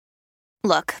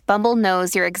Look, Bumble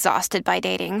knows you're exhausted by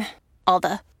dating. All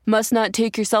the must not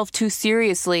take yourself too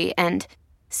seriously and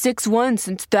 6'1"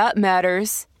 since that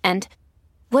matters. And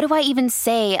what do I even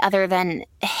say other than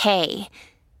hey?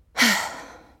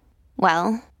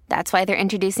 Well, that's why they're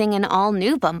introducing an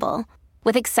all-new Bumble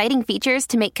with exciting features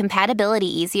to make compatibility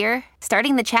easier,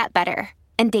 starting the chat better,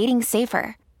 and dating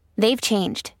safer. They've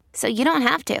changed, so you don't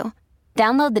have to.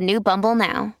 Download the new Bumble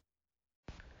now.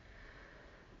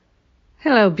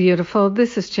 Hello, beautiful.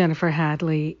 This is Jennifer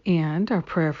Hadley, and our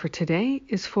prayer for today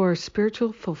is for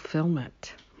spiritual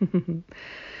fulfillment.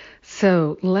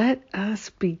 So let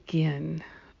us begin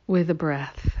with a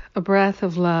breath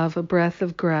of love, a breath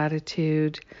of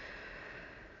gratitude.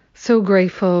 So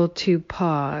grateful to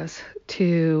pause,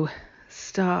 to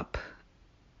stop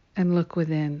and look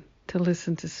within, to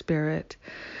listen to Spirit.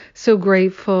 So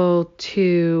grateful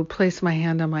to place my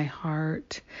hand on my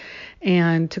heart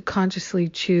and to consciously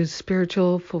choose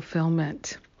spiritual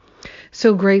fulfillment.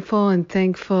 So grateful and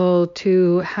thankful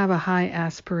to have a high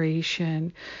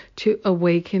aspiration to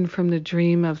awaken from the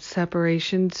dream of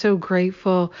separation. So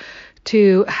grateful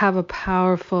to have a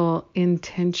powerful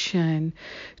intention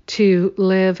to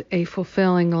live a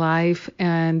fulfilling life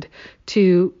and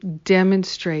to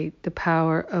demonstrate the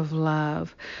power of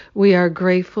love. We are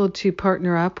grateful to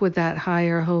partner up with that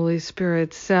higher Holy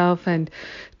Spirit self and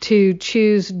to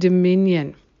choose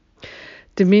dominion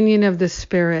of the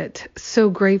Spirit.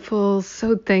 So grateful,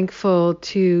 so thankful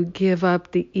to give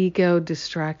up the ego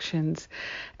distractions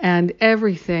and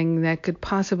everything that could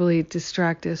possibly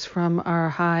distract us from our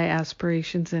high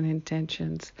aspirations and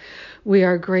intentions. We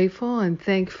are grateful and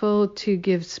thankful to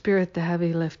give Spirit the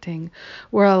heavy lifting.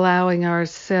 We're allowing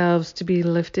ourselves to be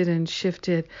lifted and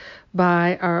shifted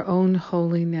by our own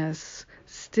holiness,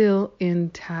 still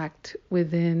intact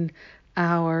within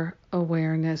our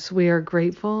awareness. We are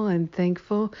grateful and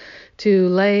thankful to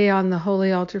lay on the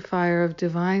holy altar fire of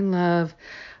divine love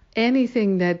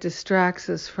anything that distracts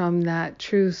us from that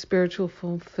true spiritual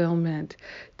fulfillment.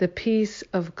 The peace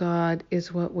of God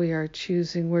is what we are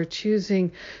choosing. We're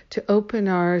choosing to open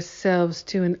ourselves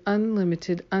to an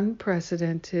unlimited,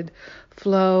 unprecedented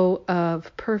flow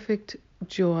of perfect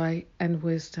joy and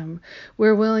wisdom.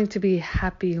 We're willing to be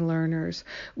happy learners.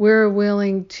 We're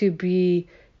willing to be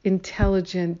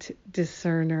intelligent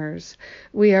discerners.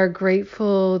 We are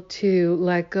grateful to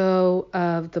let go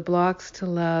of the blocks to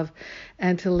love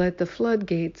and to let the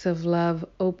floodgates of love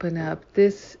open up.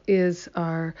 This is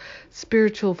our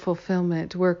spiritual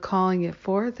fulfillment. We're calling it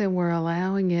forth and we're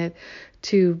allowing it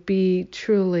to be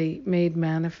truly made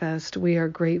manifest. We are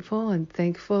grateful and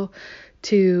thankful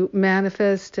to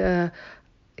manifest a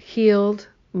healed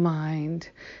mind.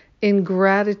 In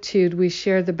gratitude, we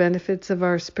share the benefits of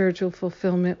our spiritual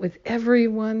fulfillment with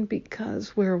everyone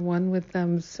because we're one with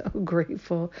them. So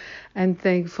grateful and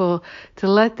thankful to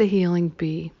let the healing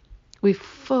be. We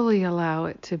fully allow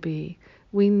it to be.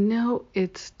 We know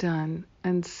it's done,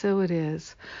 and so it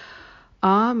is.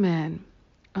 Amen.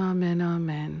 Amen.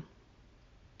 Amen.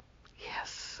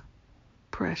 Yes.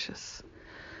 Precious.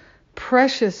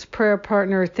 Precious prayer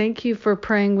partner, thank you for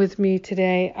praying with me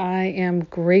today. I am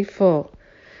grateful.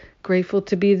 Grateful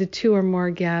to be the two or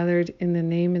more gathered in the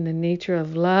name and the nature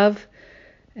of love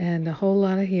and a whole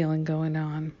lot of healing going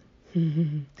on.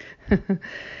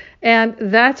 And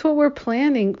that's what we're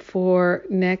planning for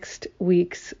next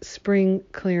week's spring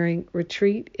clearing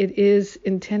retreat. It is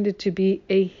intended to be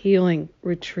a healing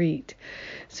retreat.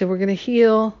 So we're going to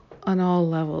heal on all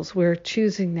levels. We're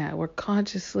choosing that. We're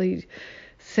consciously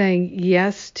saying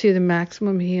yes to the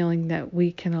maximum healing that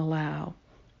we can allow.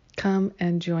 Come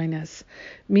and join us.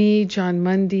 Me, John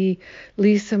Mundy,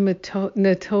 Lisa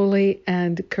Natoli,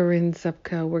 and Corinne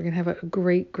Zupko. We're going to have a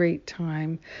great, great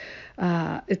time.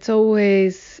 It's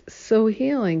always so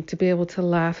healing to be able to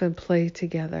laugh and play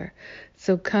together.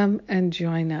 So come and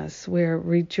join us. We're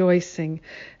rejoicing.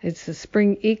 It's the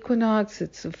spring equinox.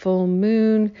 It's a full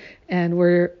moon. And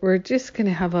we're just going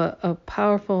to have a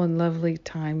powerful and lovely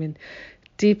time and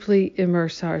deeply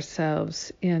immerse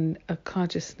ourselves in a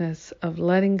consciousness of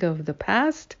letting go of the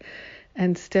past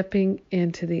and stepping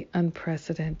into the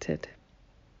unprecedented.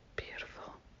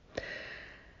 Beautiful.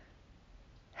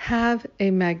 Have a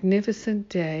magnificent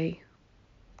day,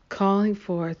 calling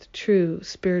forth true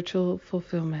spiritual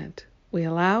fulfillment. We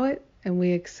allow it and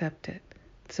we accept it,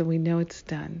 so we know it's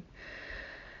done.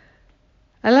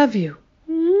 I love you.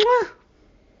 Mwah!